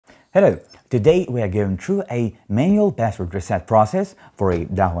Hello, today we are going through a manual password reset process for a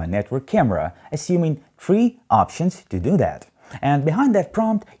Dahua network camera, assuming 3 options to do that. And behind that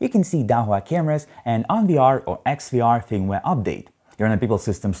prompt, you can see Dahua cameras and OnVR or XVR firmware update. You're on the Pipl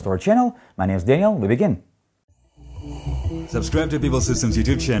Systems store channel. My name is Daniel. We begin. Subscribe to Pipl Systems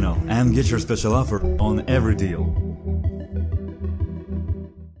YouTube channel and get your special offer on every deal.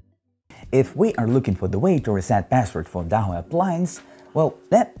 If we are looking for the way to reset password for Dahua appliance, well,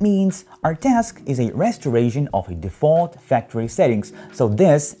 that means our task is a restoration of a default factory settings. So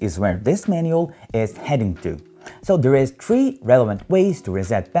this is where this manual is heading to. So there is 3 relevant ways to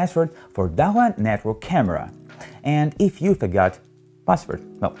reset password for Dahua network camera. And if you forgot password,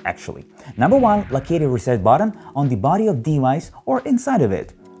 well, actually, number 1, locate a reset button on the body of device or inside of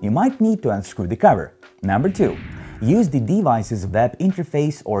it. You might need to unscrew the cover. Number 2, use the device's web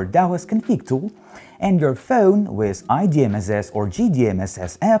interface or Dahua's ConfigTool and your phone with IDMSS or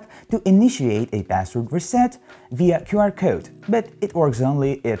GDMSS app to initiate a password reset via QR code, but it works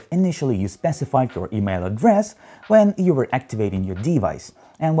only if initially you specified your email address when you were activating your device,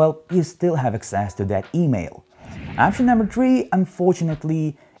 and well, you still have access to that email. Option number 3,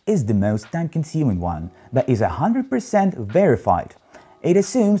 unfortunately, is the most time-consuming one, but is 100% verified. It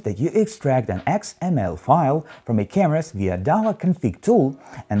assumes that you extract an XML file from a camera via Dahua ConfigTool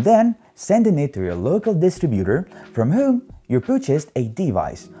and then sending it to your local distributor from whom you purchased a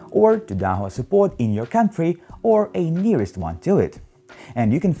device, or to Dahua support in your country or a nearest one to it.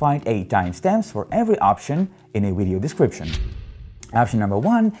 And you can find a timestamps for every option in a video description. Option number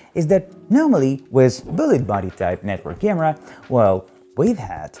 1 is that normally with bullet body type network camera, well, we've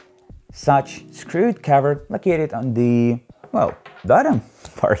had such screwed cover located on the, well, bottom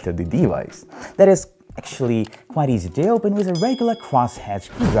part of the device. That is actually quite easy to open with a regular crosshead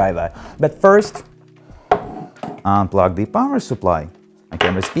screwdriver. But first, unplug the power supply. My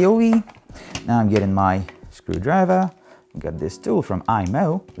camera's POV. Now I'm getting my screwdriver. I got this tool from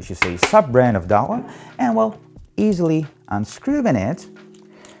IMO, which is a sub-brand of Dahua, and well, easily unscrewing it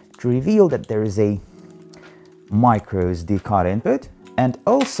to reveal that there is a micro SD card input and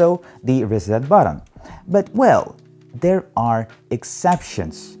also the reset button. But well, there are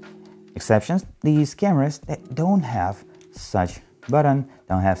exceptions. These cameras that don't have such button,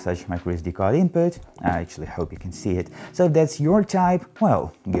 don't have such micro SD card input. I actually hope you can see it. So if that's your type,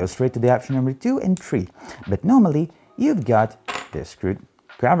 well, go straight to the option number 2 and 3. But normally, you've got the screwed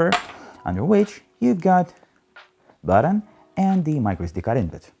cover under which you've got button and the micro SD card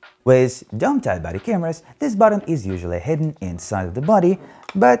input. With dome-type body cameras, this button is usually hidden inside of the body,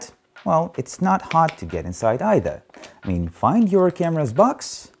 but well, it's not hard to get inside either. I mean, find your camera's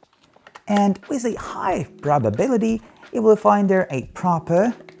box, and with a high probability, you will find there a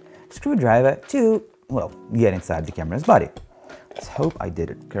proper screwdriver to, well, get inside the camera's body. Let's hope I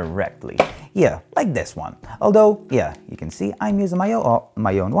did it correctly. Yeah, like this one. Although, yeah, you can see I'm using my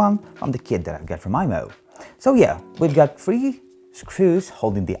own one from the kit that I've got from IMO. So yeah, we've got 3 screws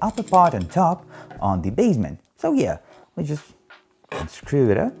holding the upper part and top on the basement. So yeah, we just unscrew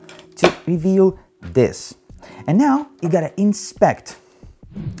it up to reveal this. And now you gotta inspect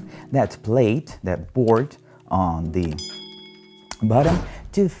that plate, that board on the bottom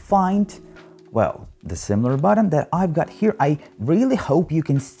to find, well, the similar button that I've got here. I really hope you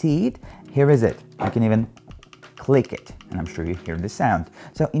can see it. Here is it. You can even click it, and I'm sure you hear the sound.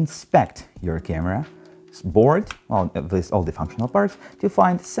 So inspect your camera board, well, with all the functional parts, to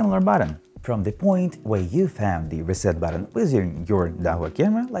find similar button. From the point where you found the reset button within your Dahua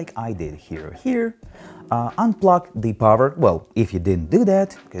camera, like I did here, unplug the power, well, if you didn't do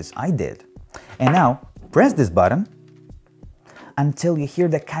that, because I did. And now, press this button until you hear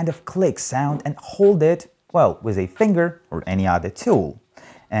that kind of click sound and hold it, well, with a finger or any other tool.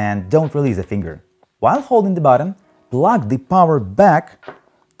 And don't release the finger. While holding the button, plug the power back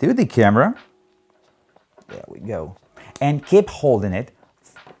to the camera. There we go. And keep holding it,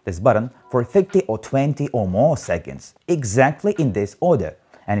 this button, for 50 or 20 or more seconds, exactly in this order.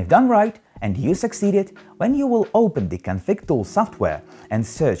 And if done right, and you succeeded, when you will open the ConfigTool software and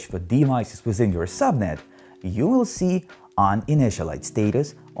search for devices within your subnet, you will see uninitialized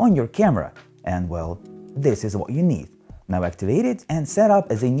status on your camera. And well, this is what you need. Now activate it and set up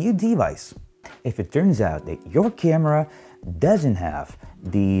as a new device. If it turns out that your camera doesn't have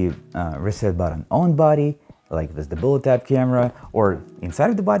the reset button on body, like with the bullet type camera, or inside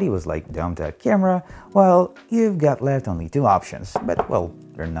of the body was like dome type camera, well, you've got left only 2 options, but well,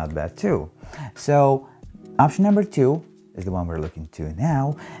 they're not bad too. So option number 2 is the one we're looking to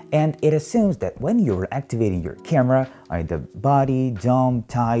now, and it assumes that when you're activating your camera, either body, dome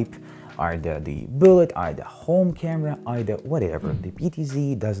type, either the Bullet, either home camera, either whatever, the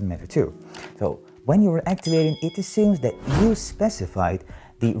PTZ, doesn't matter too. So when you are activating, it assumes that you specified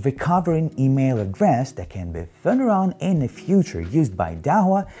the recovering email address that can be turned around in the future used by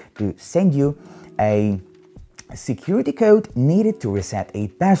Dahua to send you a security code needed to reset a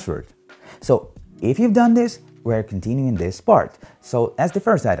password. So if you've done this, we're continuing this part. So that's the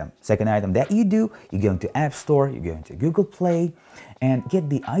first item. Second item that you do, you go into App Store, you go into Google Play, and get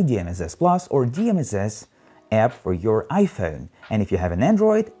the iDMSS Plus or DMSS app for your iPhone. And if you have an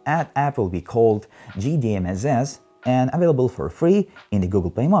Android, that app will be called GDMSS and available for free in the Google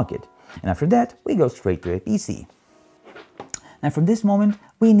Play Market. And after that, we go straight to a PC. Now from this moment,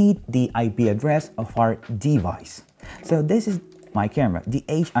 we need the IP address of our device. So this is my camera, the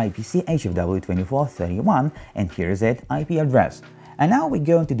HIPC HFW2431, and here's it, IP address. And now we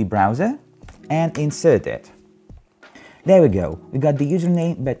go into the browser and insert it. There we go, we got the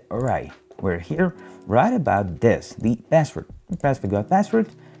username, but alright, we're here right about this, the password. We press forgot password,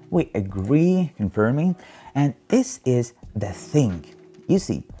 we agree, confirming, and this is the thing. You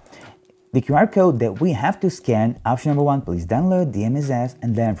see, the QR code that we have to scan, option number 1, please download the MSS,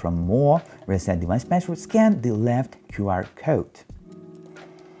 and then from more, reset device password, scan the left QR code.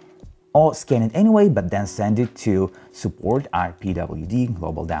 Or scan it anyway, but then send it to support RPWD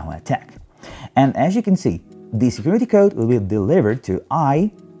Global Dahua Attack. And as you can see, the security code will be delivered to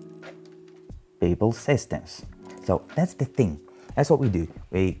Pipl Systems. So that's the thing. That's what we do.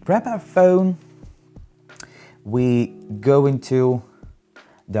 We grab our phone, we go into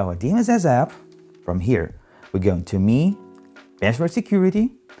Dahua DMSS app. From here, we go into Me, Password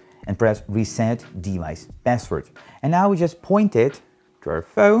Security, and press Reset Device Password. And now we just point it to our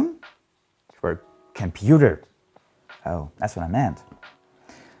phone, to our computer. Oh, that's what I meant.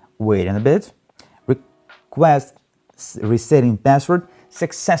 Wait a bit. Request resetting password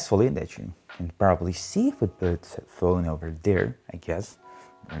successfully. That you can probably see if we put phone over there, I guess.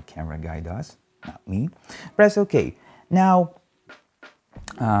 Our camera guy does, not me. Press OK. Now,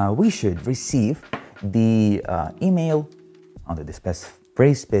 we should receive the email under the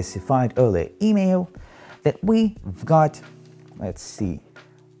pre-specified earlier email that we've got. Let's see,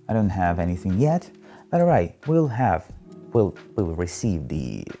 I don't have anything yet, but alright, we'll receive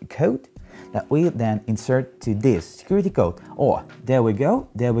the code that we then insert to this security code. Oh, there we go,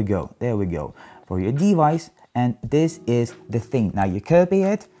 there we go, there we go, for your device, and this is the thing. Now you copy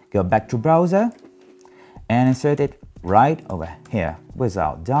it, go back to browser, and insert it right over here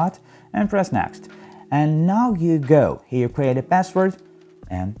without dot, and press next. And now you go, here create a password,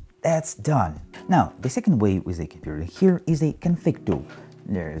 and that's done. Now the second way with a computer here is a config tool.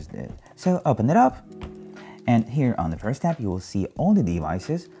 There's the, so open it up, and here on the first tab you will see all the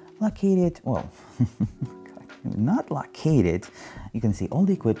devices located, well, not located, you can see all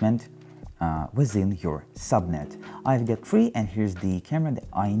the equipment within your subnet. I've got 3, and here's the camera that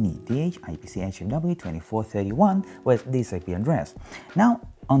I need, the HIPC HFW2431 with this IP address. Now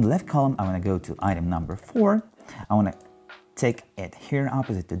on the left column, I want to go to item number 4. I want to take it here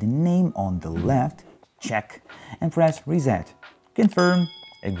opposite to the name on the left, check, and press reset, confirm,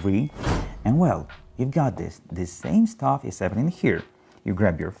 agree, and well, you've got this. This same stuff is happening here. You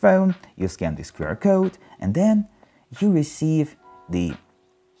grab your phone, you scan this QR code, and then you receive the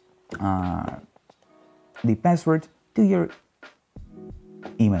password to your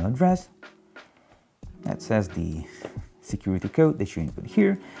email address that says the security code that you input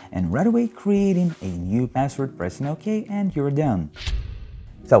here, and right away creating a new password, pressing OK, and you're done.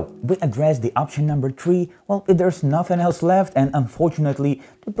 So we addressed the option number 3. Well, if there's nothing else left, and unfortunately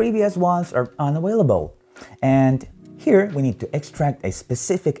the previous ones are unavailable. And here we need to extract a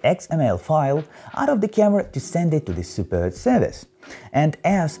specific XML file out of the camera to send it to the support service. And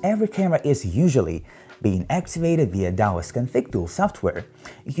as every camera is usually being activated via Dahua's ConfigTool software,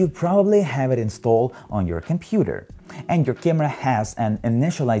 you probably have it installed on your computer, and your camera has an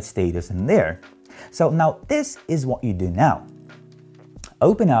initialized status in there. So now this is what you do now.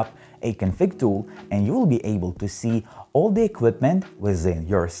 Open up a config tool and you will be able to see all the equipment within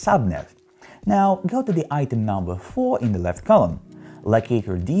your subnet. Now go to the item number 4 in the left column, locate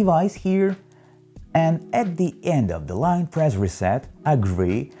your device here, and at the end of the line press reset,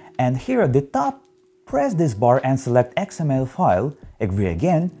 agree, and here at the top press this bar and select XML file, agree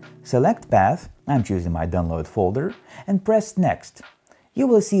again, select path, I'm choosing my download folder, and press next. You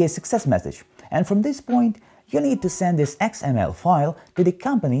will see a success message, and from this point you need to send this XML file to the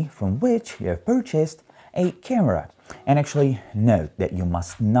company from which you have purchased a camera. And actually note that you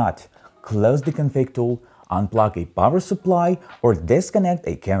must not close the config tool, unplug a power supply, or disconnect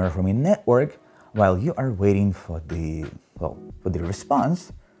a camera from a network while you are waiting for the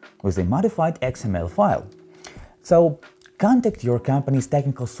response with a modified XML file. So contact your company's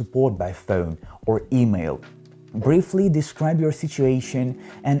technical support by phone or email. Briefly describe your situation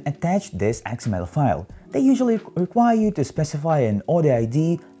and attach this XML file. They usually require you to specify an audio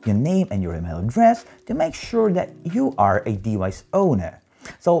ID, your name and your email address to make sure that you are a device owner.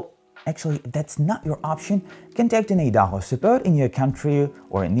 So actually, if that's not your option, contacting a Dahua support in your country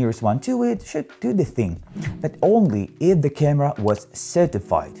or a nearest one to it should do the thing, but only if the camera was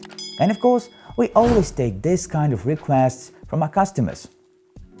certified. And of course, we always take this kind of requests from our customers.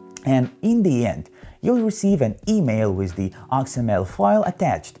 And in the end, you'll receive an email with the XML file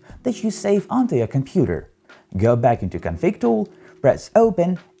attached that you save onto your computer. Go back into ConfigTool, press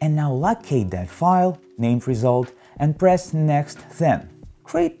Open, and now locate that file, named result, and press Next then.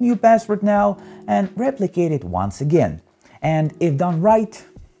 Create new password now and replicate it once again. And if done right,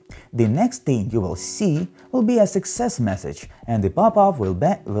 the next thing you will see will be a success message and the pop-up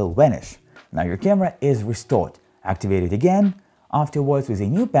will vanish. Now your camera is restored. Activate it again, afterwards with a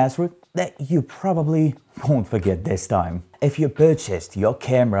new password that you probably won't forget this time. If you purchased your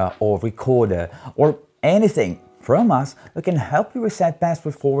camera or recorder or anything from us, we can help you reset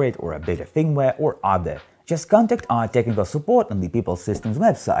password for it or update a firmware or other. Just contact our technical support on the Pipl Systems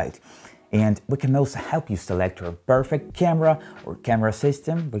website. And we can also help you select your perfect camera or camera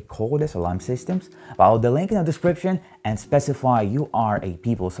system, recorders, alarm systems. Follow the link in the description and specify you are a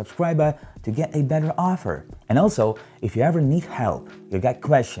Pipl subscriber to get a better offer. And also, if you ever need help, you got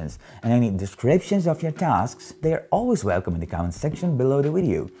questions and any descriptions of your tasks, they are always welcome in the comment section below the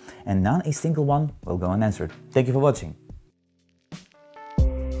video. And not a single one will go unanswered. Thank you for watching.